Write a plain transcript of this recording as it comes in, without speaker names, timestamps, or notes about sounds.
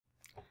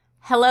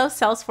Hello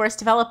Salesforce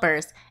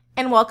Developers,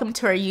 and welcome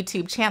to our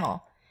YouTube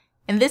channel.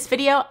 In this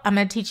video, I'm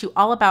going to teach you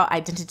all about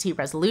identity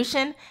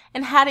resolution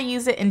and how to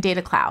use it in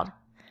Data Cloud.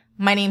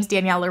 My name is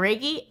Danielle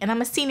Laregi, and I'm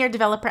a Senior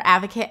Developer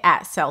Advocate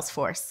at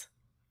Salesforce.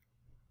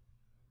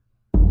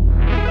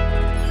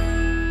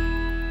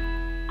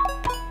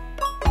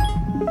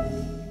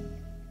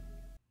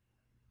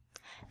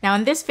 Now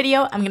in this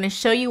video, I'm going to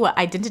show you what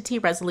identity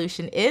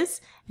resolution is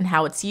and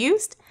how it's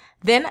used.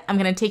 Then I'm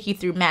going to take you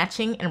through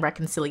matching and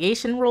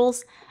reconciliation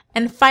rules.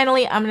 And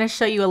finally, I'm going to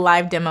show you a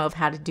live demo of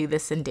how to do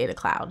this in Data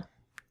Cloud.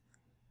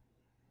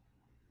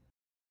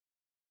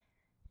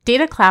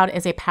 Data Cloud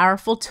is a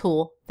powerful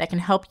tool that can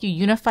help you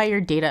unify your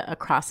data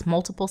across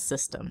multiple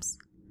systems.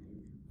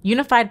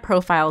 Unified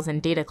profiles in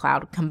Data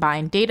Cloud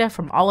combine data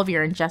from all of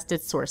your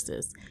ingested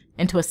sources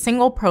into a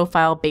single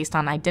profile based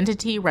on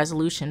identity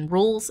resolution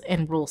rules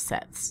and rule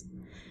sets.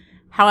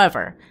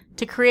 However,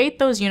 to create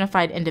those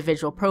unified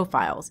individual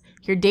profiles,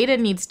 your data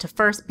needs to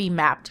first be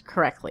mapped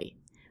correctly,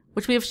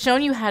 which we have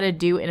shown you how to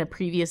do in a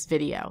previous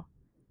video.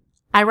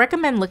 I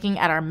recommend looking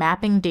at our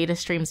Mapping Data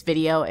Streams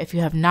video if you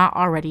have not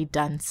already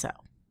done so.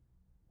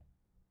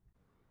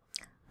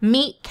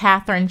 Meet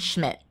Catherine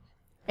Schmidt,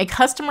 a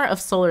customer of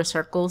Solar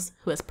Circles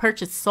who has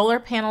purchased solar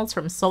panels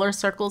from Solar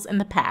Circles in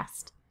the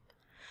past.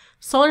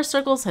 Solar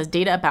Circles has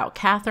data about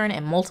Catherine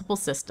in multiple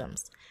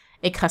systems,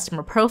 a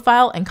customer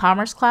profile in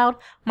Commerce Cloud,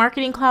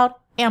 Marketing Cloud,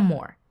 and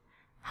more.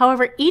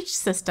 However, each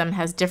system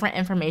has different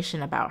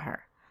information about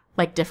her,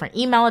 like different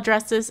email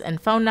addresses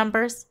and phone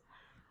numbers.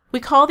 We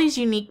call these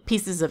unique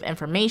pieces of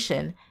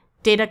information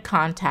data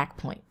contact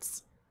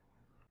points.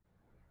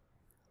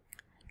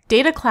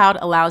 Data Cloud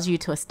allows you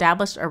to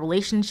establish a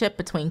relationship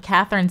between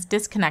Catherine's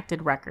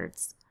disconnected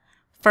records.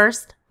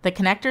 First, the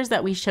connectors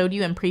that we showed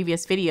you in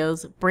previous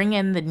videos bring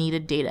in the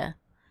needed data.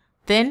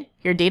 Then,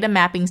 your data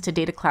mappings to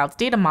Data Cloud's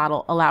data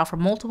model allow for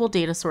multiple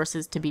data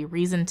sources to be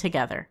reasoned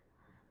together.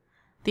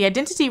 The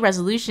identity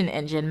resolution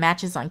engine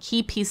matches on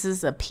key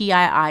pieces of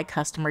PII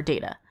customer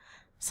data,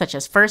 such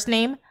as first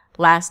name,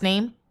 last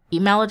name,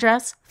 email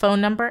address,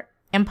 phone number,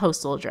 and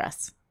postal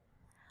address.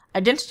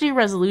 Identity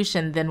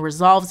resolution then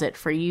resolves it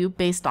for you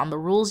based on the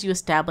rules you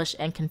establish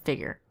and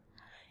configure.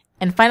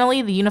 And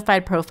finally, the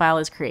unified profile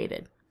is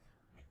created.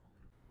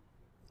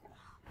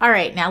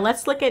 Alright, now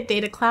let's look at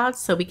Data Cloud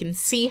so we can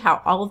see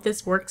how all of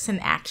this works in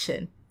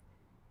action.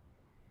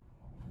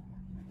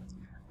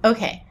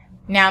 Okay,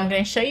 now I'm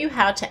going to show you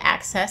how to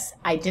access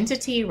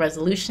identity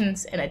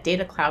resolutions in a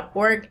Data Cloud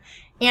org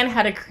and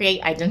how to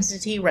create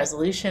identity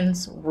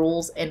resolutions,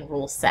 rules, and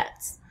rule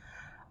sets.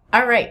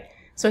 Alright,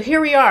 so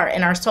here we are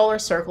in our Solar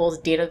Circles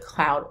Data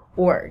Cloud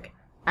org.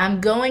 I'm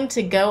going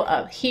to go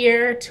up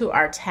here to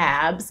our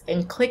tabs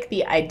and click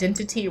the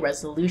Identity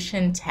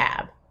Resolution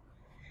tab.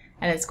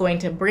 And it's going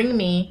to bring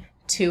me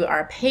to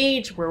our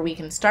page where we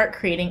can start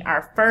creating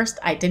our first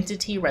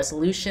identity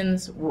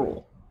resolutions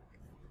rule.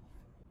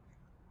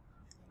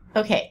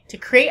 Okay, to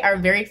create our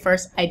very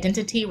first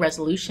identity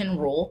resolution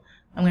rule,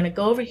 I'm going to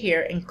go over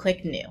here and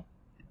click New.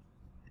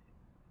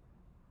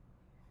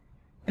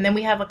 And then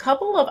we have a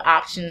couple of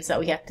options that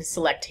we have to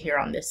select here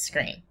on this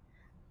screen.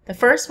 The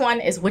first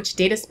one is which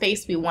data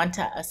space we want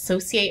to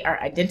associate our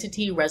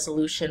identity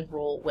resolution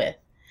rule with.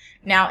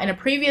 Now, in a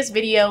previous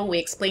video, we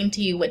explained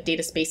to you what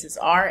data spaces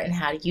are and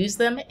how to use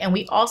them, and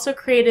we also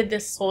created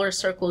this Solar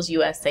Circles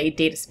USA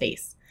data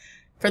space.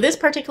 For this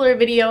particular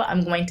video,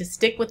 I'm going to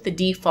stick with the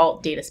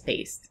default data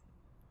space.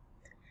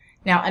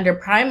 Now, under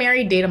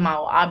Primary Data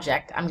Model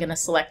Object, I'm going to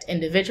select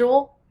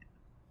Individual,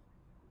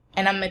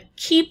 and I'm going to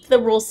keep the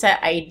rule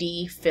set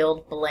ID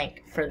filled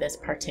blank for this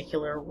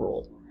particular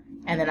rule,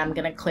 and then I'm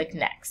going to click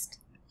Next.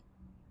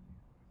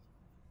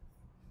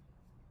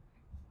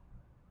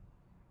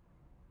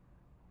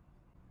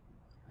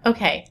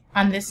 Okay,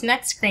 on this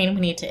next screen,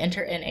 we need to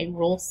enter in a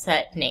rule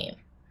set name.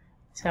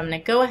 So I'm going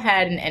to go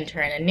ahead and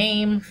enter in a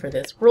name for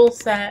this rule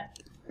set.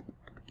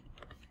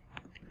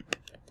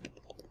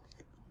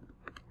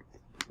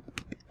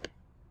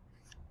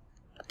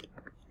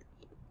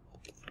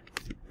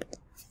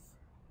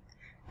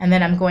 And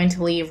then I'm going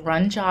to leave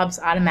Run Jobs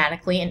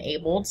Automatically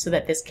enabled so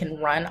that this can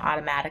run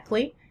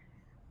automatically.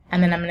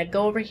 And then I'm going to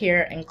go over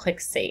here and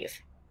click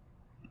Save.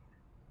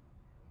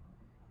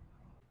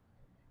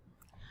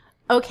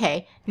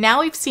 Okay, now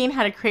we've seen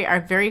how to create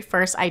our very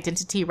first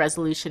identity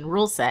resolution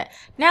rule set.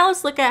 Now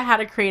let's look at how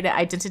to create an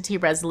identity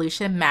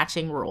resolution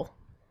matching rule.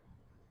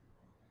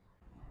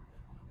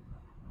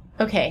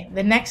 Okay,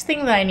 the next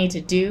thing that I need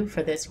to do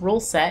for this rule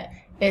set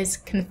is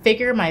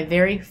configure my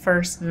very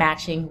first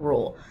matching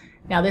rule.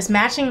 Now this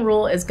matching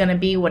rule is going to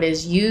be what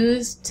is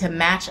used to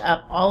match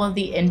up all of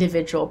the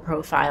individual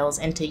profiles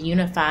into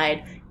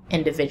unified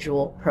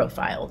individual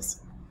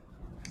profiles.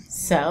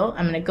 So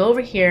I'm going to go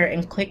over here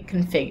and click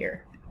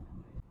Configure.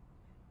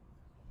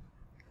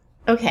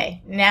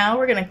 Okay, now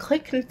we're going to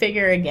click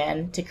Configure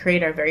again to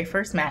create our very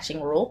first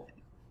matching rule.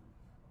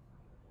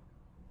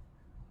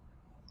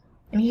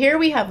 And here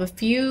we have a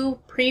few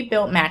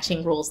pre-built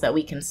matching rules that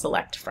we can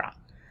select from.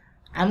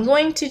 I'm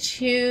going to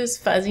choose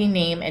fuzzy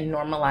name and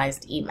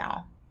normalized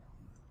email,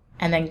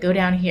 and then go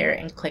down here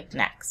and click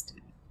Next.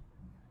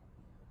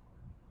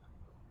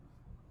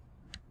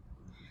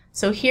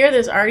 So here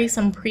there's already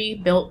some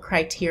pre-built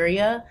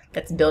criteria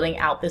that's building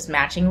out this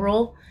matching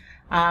rule.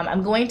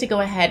 I'm going to go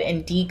ahead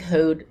and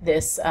decode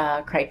this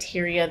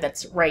criteria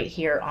that's right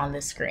here on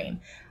the screen.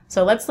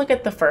 So let's look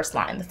at the first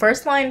line. The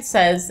first line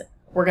says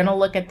we're going to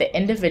look at the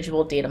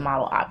individual data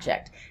model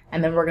object,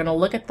 and then we're going to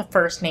look at the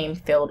first name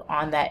field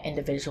on that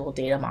individual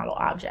data model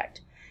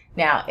object.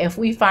 Now, if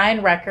we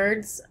find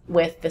records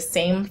with the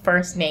same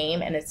first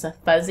name and it's a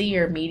fuzzy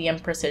or medium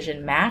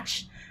precision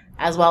match,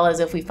 as well as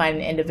if we find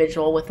an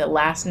individual with a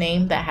last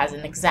name that has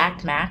an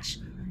exact match,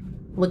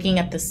 looking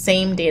at the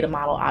same data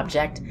model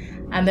object,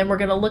 and then we're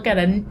going to look at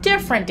a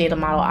different data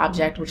model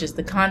object, which is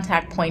the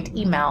contact point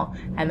email,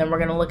 and then we're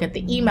going to look at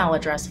the email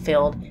address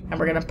field, and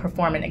we're going to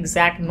perform an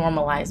exact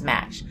normalized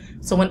match.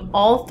 So when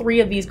all three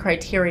of these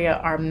criteria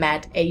are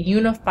met, a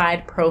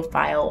unified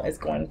profile is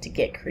going to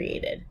get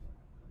created.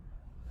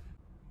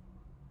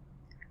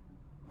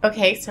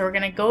 Okay, so we're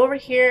going to go over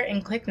here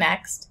and click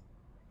Next.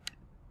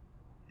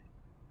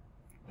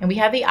 And we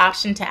have the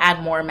option to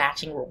add more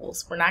matching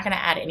rules. We're not going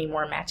to add any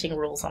more matching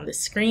rules on this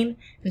screen.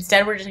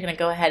 Instead, we're just going to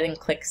go ahead and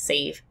click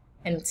Save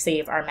and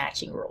save our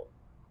matching rule.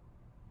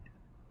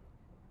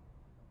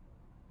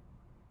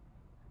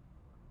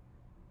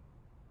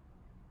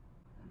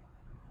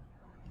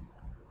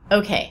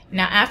 Okay,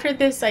 now after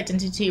this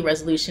identity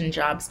resolution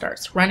job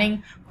starts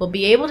running, we'll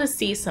be able to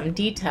see some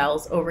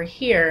details over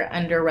here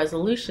under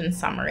Resolution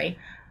Summary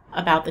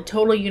about the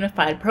total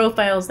unified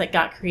profiles that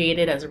got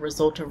created as a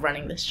result of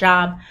running this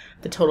job,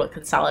 the total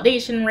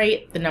consolidation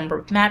rate, the number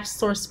of match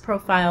source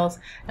profiles,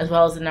 as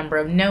well as the number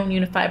of known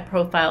unified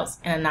profiles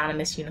and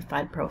anonymous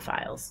unified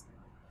profiles.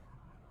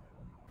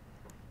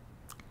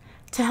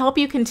 To help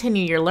you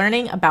continue your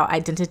learning about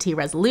identity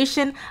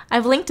resolution,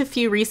 I've linked a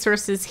few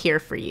resources here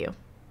for you.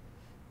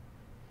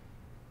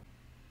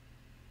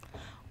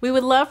 We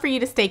would love for you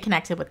to stay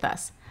connected with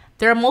us.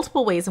 There are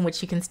multiple ways in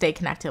which you can stay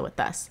connected with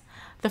us.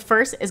 The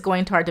first is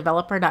going to our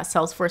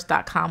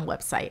developer.salesforce.com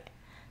website.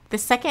 The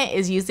second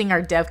is using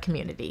our dev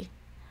community.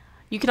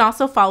 You can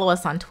also follow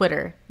us on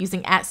Twitter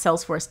using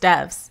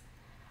 @SalesforceDevs.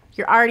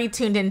 You're already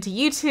tuned into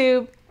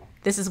YouTube.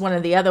 This is one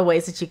of the other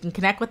ways that you can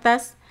connect with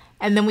us.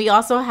 And then we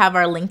also have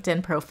our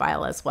LinkedIn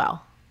profile as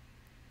well.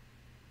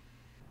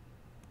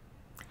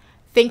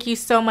 Thank you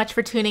so much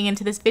for tuning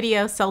into this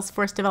video,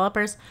 Salesforce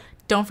developers.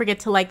 Don't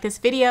forget to like this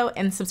video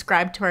and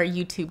subscribe to our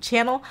YouTube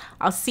channel.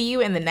 I'll see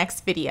you in the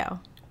next video.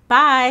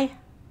 Bye!